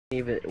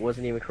it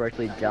wasn't even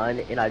correctly done,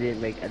 and I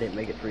didn't make it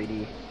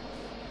 3D.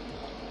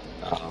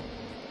 I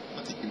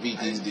think you beat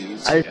these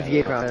dudes. I just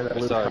get around in a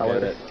blue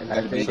color, and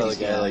I beat think these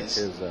guy like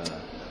his the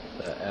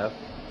F,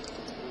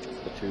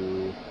 the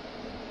 2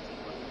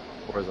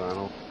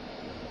 horizontal.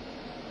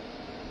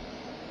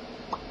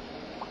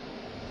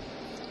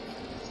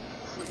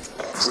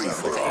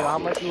 How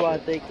much you want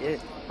to think?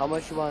 How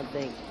much you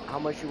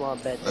want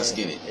to bet? Let's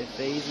get it. If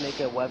FaZe make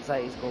a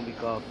website, it's gonna be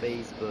called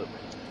Facebook.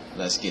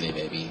 Let's get it,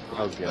 baby.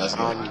 Okay. Let's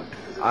get it.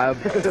 I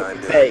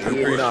bet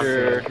you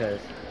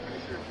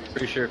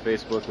Pretty sure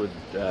Facebook would.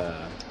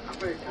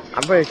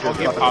 I'm pretty sure.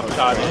 Get pop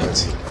shot in.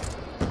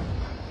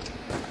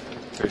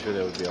 Pretty sure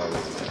they would be all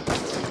over that.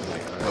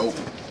 Nope.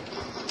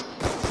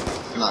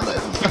 Not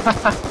letting.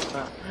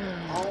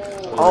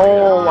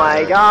 Oh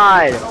my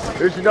god!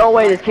 There's no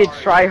way this kid's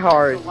try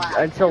hard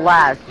until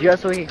last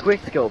just so he can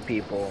quick scope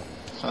people.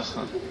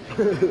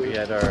 We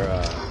had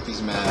our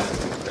he's mad.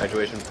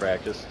 Graduation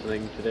practice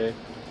thing today,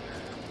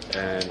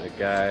 and a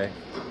guy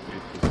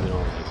who's been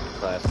on like the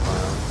class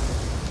clown.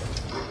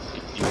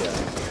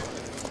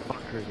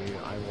 Fucker, dude,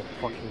 I will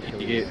fucking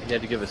kill you. He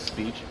had to give a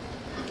speech,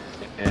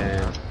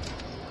 and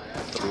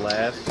the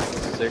last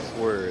 6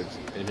 words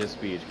in his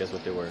speech, guess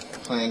what they were?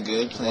 Playing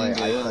good, I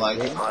like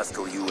it.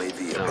 Hostile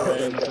UAV.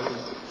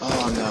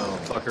 Oh no.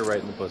 Fucker right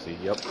in the pussy,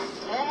 yep.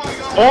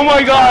 Oh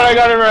my god, I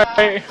got it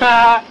right!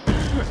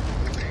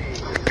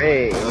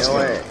 Hey,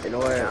 you know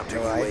what? When I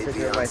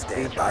took my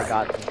speech, I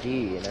got the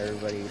D, and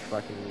everybody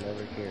fucking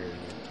never cared.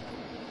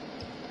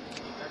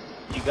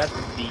 You got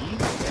the D? Yeah,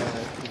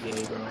 that's the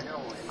gay, bro.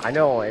 I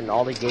know, and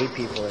all the gay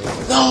people.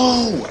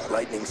 No!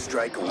 Lightning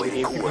strike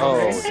awaiting.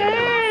 Oh,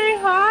 hey,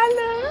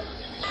 holla!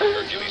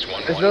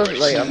 There's no,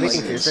 like, I'm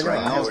making serious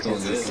right now.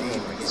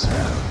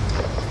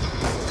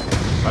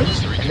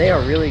 And they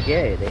are really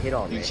gay. They hit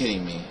on me. You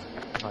kidding me?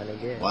 Kinda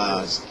gay.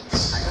 Wow.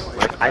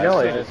 I know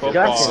it's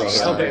disgusting.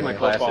 Something my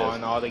class is.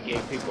 And all the gay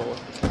people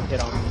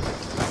hit on me.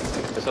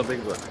 There's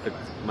something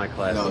my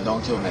class. No,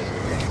 don't kill me.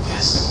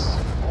 Yes.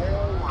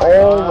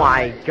 Oh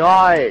my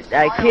god,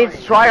 that kid's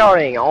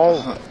tryharding.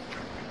 Oh.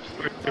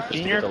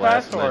 In your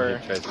class or?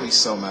 He's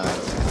so mad.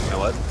 You know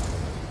what?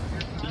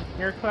 In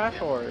your class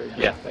or?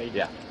 Yeah. Like,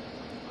 Yeah.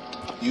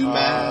 You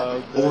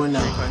mad or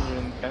not?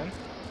 310?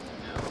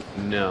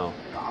 No.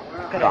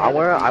 No,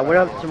 I went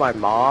up to my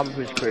mom,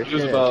 who's Christian.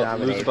 It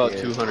was about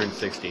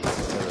 260 for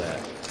that.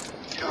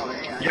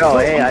 Yo,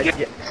 hey,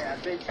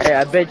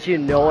 I bet you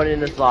no one in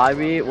this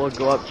lobby will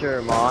go up to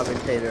her mom and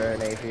say they're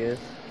an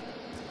atheist.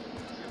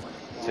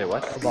 Say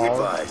what?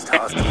 Advised,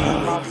 hostile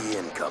UAV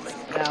incoming.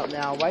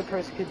 Now, a white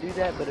person could do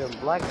that, but in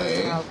black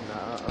person's house,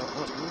 nah.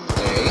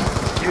 Hey.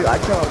 Dude, I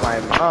told my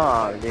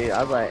mom, dude.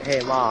 I was like,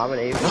 hey, mom, I'm an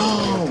atheist.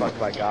 No. Fuck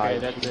my God. Okay,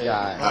 that's it.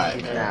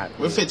 Alright, man.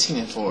 We're 15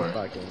 and 4.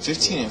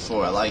 15 and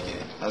 4. I like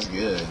it. That's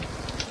good.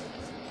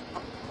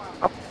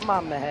 My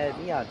mama had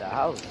me out the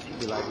house. She'd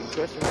be like, you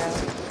Christian now?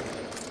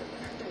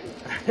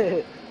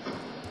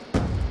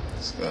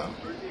 Let's go.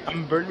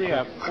 I'm barely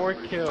at 4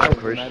 kills. I'm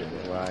Christian,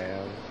 is what I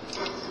am.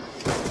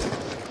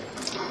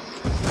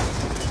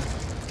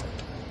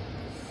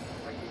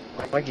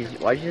 Mikey,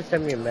 why'd you just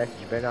send me a message?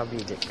 You better not be a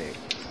dick pic.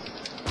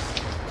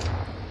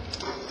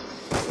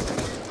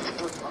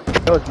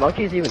 Yo, is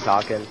Monkey's even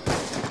talking?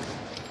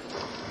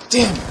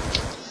 Damn!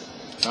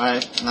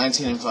 Alright,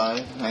 19 and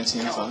 5.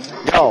 19 and 5.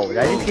 Yo, did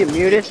I just get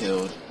muted?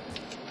 Killed.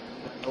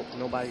 Oh,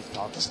 nobody's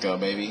talking. Let's go,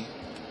 baby.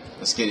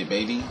 Let's get it,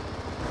 baby.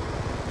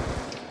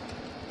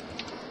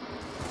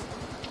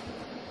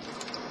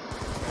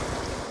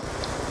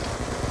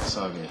 It's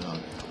all good, all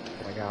good.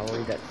 I gotta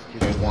read that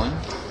Here's stupid one.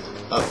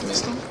 Oh,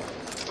 missed him.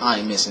 I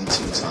ain't missing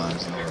 2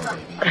 times in a row,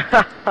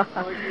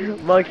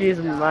 baby. Monkey's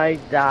mic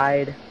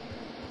died.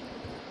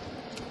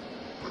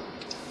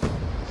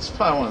 It's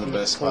probably one of the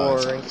best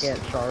spots. And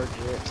can't charge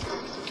it.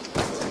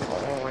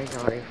 Oh my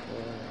god,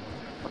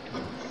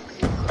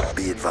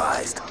 Be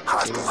advised,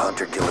 hostile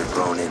hunter-killer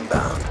drone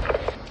inbound.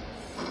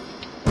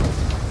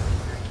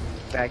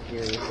 back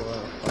here, you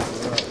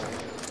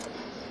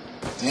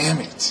Damn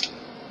it.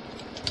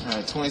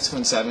 Alright, 22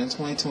 and 7.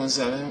 22 and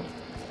 7.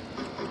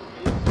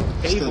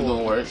 Still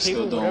doing work.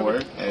 Still doing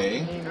work.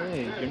 Hey.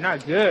 You're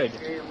not good.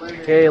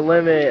 Okay,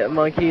 limit.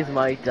 Monkey's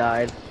mic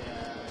died.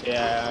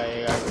 Yeah,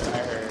 I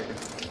heard.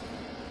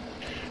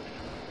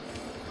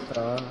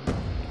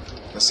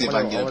 Let's see if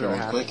I can get up here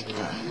real quick.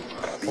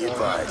 Be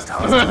advised,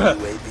 hostile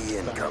UAV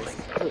incoming.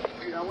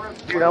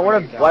 Dude,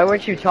 why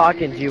weren't you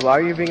talking, dude? Why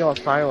are you being all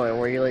silent?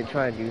 Were you like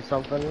trying to do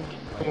something?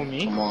 Who,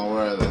 me? Come on,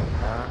 where are they?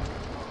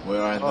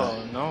 Where are they?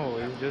 Oh no,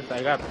 it's just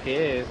I got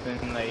pissed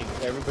and like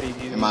everybody's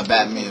using my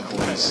Batman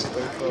voice.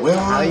 Where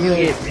How are you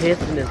they? get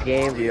pissed in this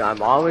game, dude?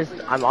 I'm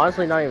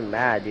honestly not even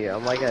mad, dude.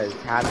 I'm like as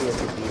happy as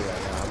could be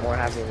right now. I'm more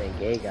happy than a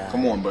gay guy.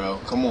 Come on, bro.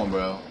 Come on,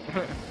 bro.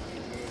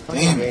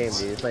 Damn game,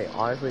 dude. It's like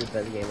honestly the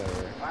best game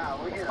ever.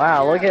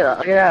 Wow, look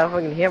at that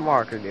fucking hit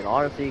marker, dude.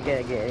 Honestly, you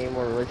can't get any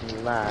more religion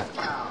than that.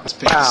 Let's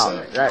pick Wow,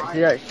 this up. see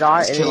that shot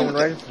Let's and kill even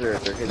him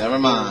register. Never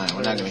mind.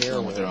 We're not gonna kill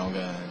him with their own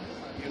gun.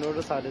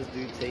 Notice how this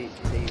dude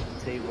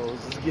tables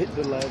is getting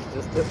the last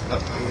just to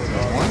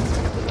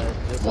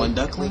One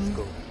duckling?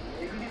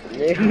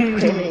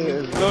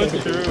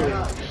 So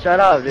true. Shut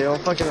up, dude.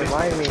 Don't fucking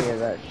remind me of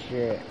that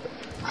shit.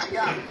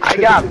 I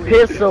got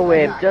pistol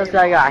whipped just as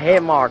I got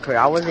hit marker.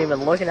 I wasn't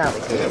even looking at the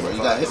Yeah, kid. bro, you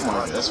got hit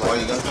marker. That's why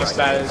you got My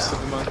bad,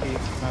 Super Monkey. My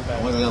I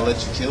bad. wasn't gonna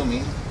let you kill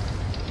me.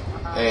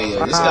 Hey,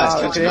 yo, this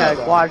guy's catching had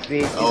up. quad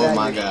speed. Oh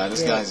my god,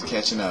 this guy's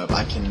catching up.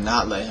 I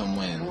cannot let him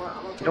win.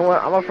 You know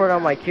what? I'm gonna put it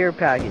on my care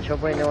package.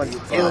 Hopefully no one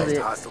steals Advised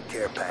it. hostile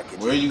care package.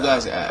 Where are you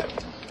guys at?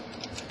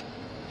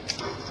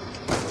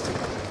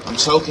 I'm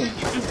choking. You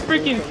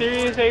freaking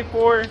serious,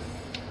 A4?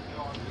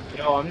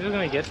 Yo, I'm just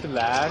gonna get to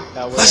last.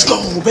 That way Let's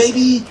go,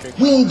 baby!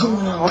 We ain't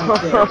going out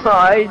like that.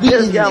 I We just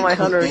ending got it my quick,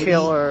 100 baby.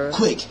 killer.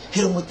 Quick,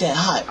 hit him with that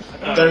hot.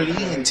 30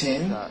 and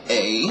 10.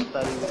 A.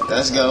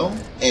 Let's go.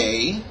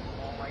 A.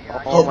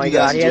 Oh my you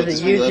guys god, he has enjoyed a this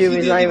video. If YouTube, you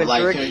he's did, not leave a even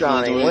like, trick share if you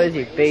shotting. enjoyed What it. is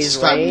he, phase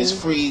Subscribing rain?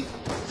 is free.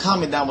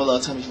 Comment down below.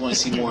 Tell me if you want to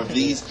see more of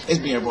these. It's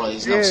been your boy.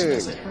 It's Dude, Nelson.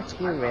 That's it. fuck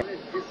you, man.